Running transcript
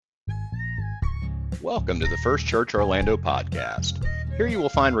Welcome to the First Church Orlando podcast. Here you will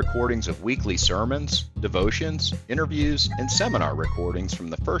find recordings of weekly sermons, devotions, interviews, and seminar recordings from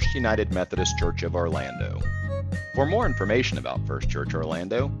the First United Methodist Church of Orlando. For more information about First Church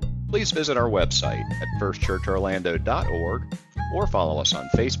Orlando, please visit our website at firstchurchorlando.org or follow us on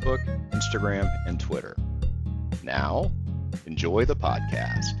Facebook, Instagram, and Twitter. Now, enjoy the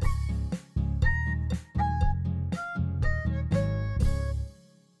podcast.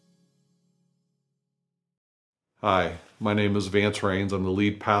 Hi, my name is Vance Rains. I'm the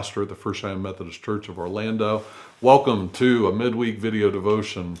lead pastor at the First United Methodist Church of Orlando. Welcome to a midweek video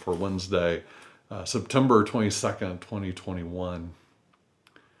devotion for Wednesday, September 22nd, 2021.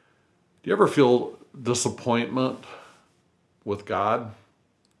 Do you ever feel disappointment with God?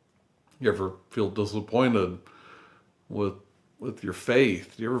 You ever feel disappointed with your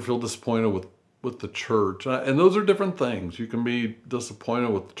faith? Do you ever feel disappointed with the church? And those are different things. You can be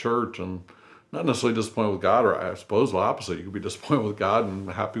disappointed with the church and not necessarily disappointed with God, or I suppose the opposite. You could be disappointed with God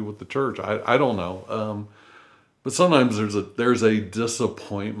and happy with the church. I don't know. But sometimes there's a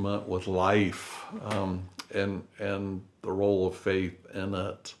disappointment with life and the role of faith in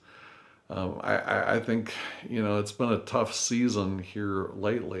it. I think, it's been a tough season here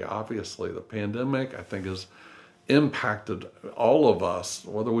lately. Obviously, the pandemic, I think, has impacted all of us,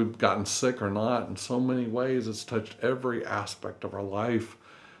 whether we've gotten sick or not. In so many ways, it's touched every aspect of our life.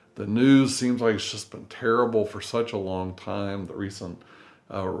 The news seems like it's just been terrible for such a long time. The recent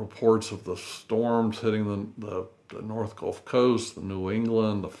reports of the storms hitting the North Gulf Coast, the New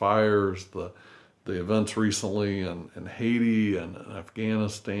England, the fires, the events recently in Haiti and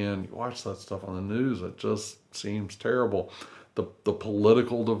Afghanistan. You watch that stuff on the news, it just seems terrible. The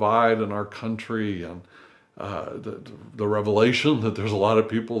political divide in our country and the revelation that there's a lot of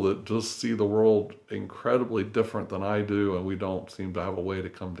people that just see the world incredibly different than I do, and we don't seem to have a way to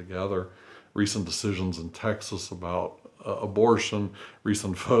come together. Recent decisions in Texas about abortion,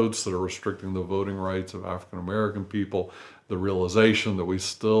 recent votes that are restricting the voting rights of African American people, the realization that we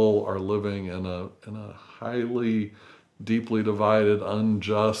still are living in a highly, deeply divided,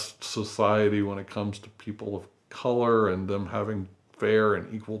 unjust society when it comes to people of color and them having fair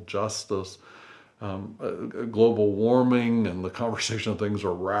and equal justice. Global warming and the conversation of things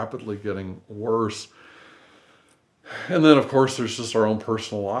are rapidly getting worse. And then, of course, there's just our own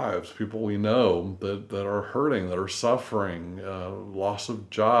personal lives, people we know that are hurting, that are suffering, loss of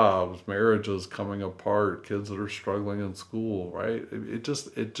jobs, marriages coming apart, kids that are struggling in school, right?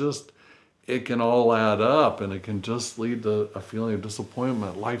 It can all add up, and it can just lead to a feeling of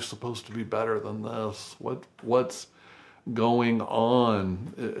disappointment. Life's supposed to be better than this. What's going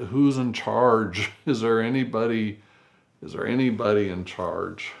on? Who's in charge? Is there anybody in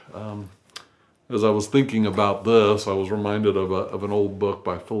charge? As I was thinking about this, I was reminded of an old book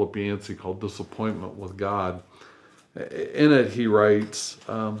by Philip Yancey called Disappointment with God. In it, he writes,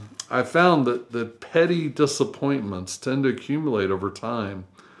 I found that petty disappointments tend to accumulate over time,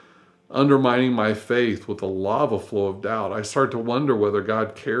 undermining my faith with a lava flow of doubt. I start to wonder whether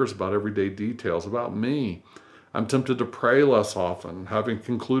God cares about everyday details, about me. I'm tempted to pray less often, having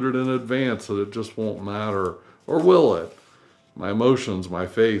concluded in advance that it just won't matter. Or will it? My emotions, my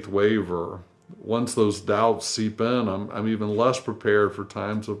faith waver. Once those doubts seep in, I'm even less prepared for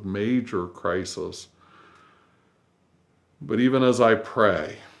times of major crisis. But even as I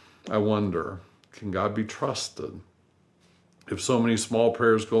pray, I wonder, can God be trusted? If so many small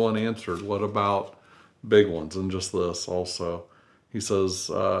prayers go unanswered, what about big ones? And just this also. He says,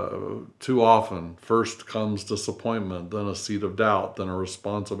 too often, first comes disappointment, then a seed of doubt, then a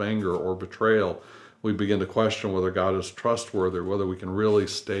response of anger or betrayal. We begin to question whether God is trustworthy, whether we can really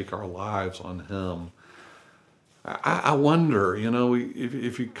stake our lives on Him. I wonder,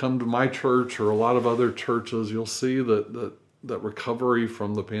 if you come to my church or a lot of other churches, you'll see that recovery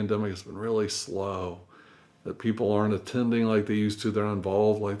from the pandemic has been really slow. That people aren't attending like they used to, they're not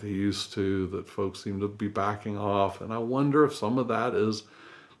involved like they used to, that folks seem to be backing off. And I wonder if some of that is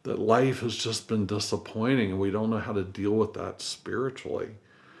that life has just been disappointing and we don't know how to deal with that spiritually.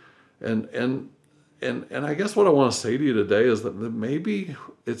 And I guess what I want to say to you today is that maybe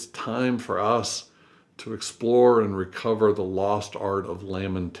it's time for us to explore and recover the lost art of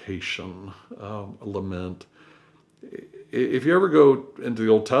lamentation, lament. If you ever go into the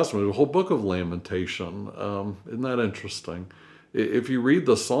Old Testament, there's a whole book of lamentation. Isn't that interesting? If you read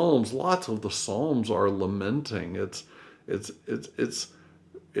the Psalms, lots of the Psalms are lamenting. It's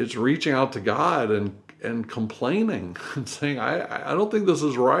reaching out to God and complaining and saying, I don't think this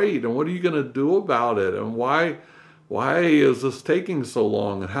is right, and what are you going to do about it? And why is this taking so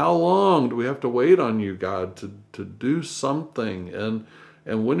long? And how long do we have to wait on you, God, to do something? And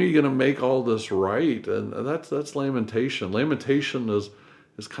And when are you going to make all this right? And that's lamentation. Lamentation is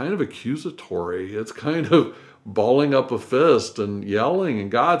kind of accusatory. It's kind of balling up a fist and yelling,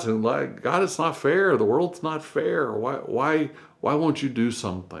 and God's like, God, it's not fair. The world's not fair. Why won't you do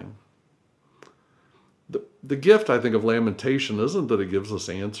something? The gift, I think, of lamentation isn't that it gives us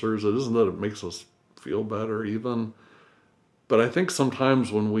answers. It isn't that it makes us feel better even. But I think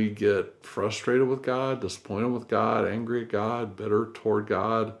sometimes when we get frustrated with God, disappointed with God, angry at God, bitter toward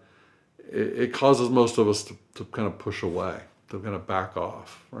God, it causes most of us to kind of push away, to kind of back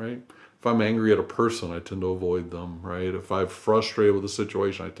off, right? If I'm angry at a person, I tend to avoid them, right? If I'm frustrated with a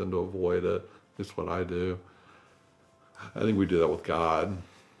situation, I tend to avoid it. That's what I do. I think we do that with God.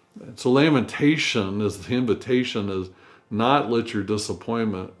 And so lamentation is the invitation is not let your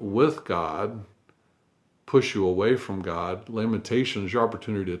disappointment with God push you away from God. Lamentation is your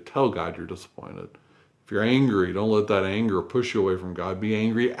opportunity to tell God you're disappointed. If you're angry, don't let that anger push you away from God. Be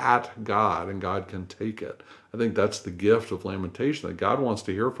angry at God, and God can take it. I think that's the gift of lamentation, that God wants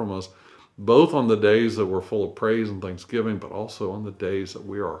to hear from us, both on the days that we're full of praise and thanksgiving, but also on the days that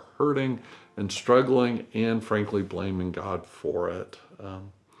we are hurting and struggling and, frankly, blaming God for it.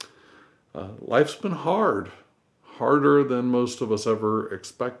 Life's been hard. Harder than most of us ever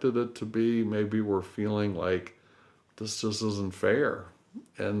expected it to be. Maybe we're feeling like this just isn't fair,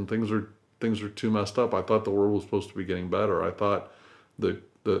 and things are too messed up. I thought the world was supposed to be getting better. I thought the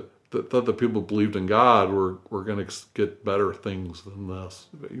people who believed in God were going to get better things than this.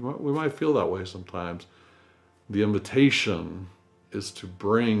 We might feel that way sometimes. The invitation is to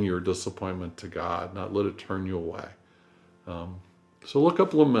bring your disappointment to God, not let it turn you away. So look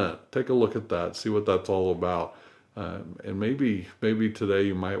up lament. Take a look at that. See what that's all about. And maybe today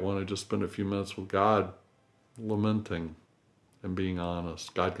you might want to just spend a few minutes with God, lamenting and being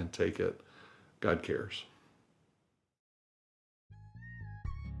honest. God can take it. God cares.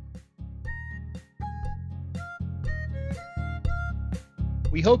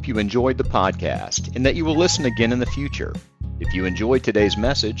 We hope you enjoyed the podcast and that you will listen again in the future. If you enjoyed today's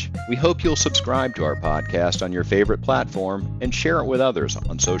message, we hope you'll subscribe to our podcast on your favorite platform and share it with others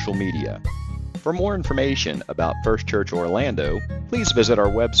on social media. For more information about First Church Orlando, please visit our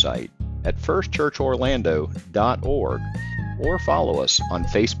website at firstchurchorlando.org or follow us on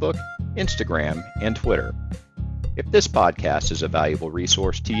Facebook, Instagram, and Twitter. If this podcast is a valuable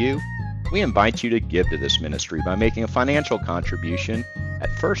resource to you, we invite you to give to this ministry by making a financial contribution at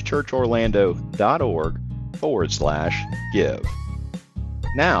firstchurchorlando.org/give.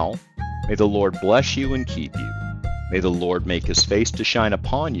 Now, may the Lord bless you and keep you. May the Lord make his face to shine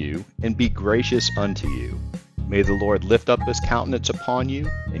upon you and be gracious unto you. May the Lord lift up his countenance upon you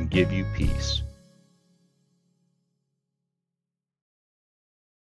and give you peace.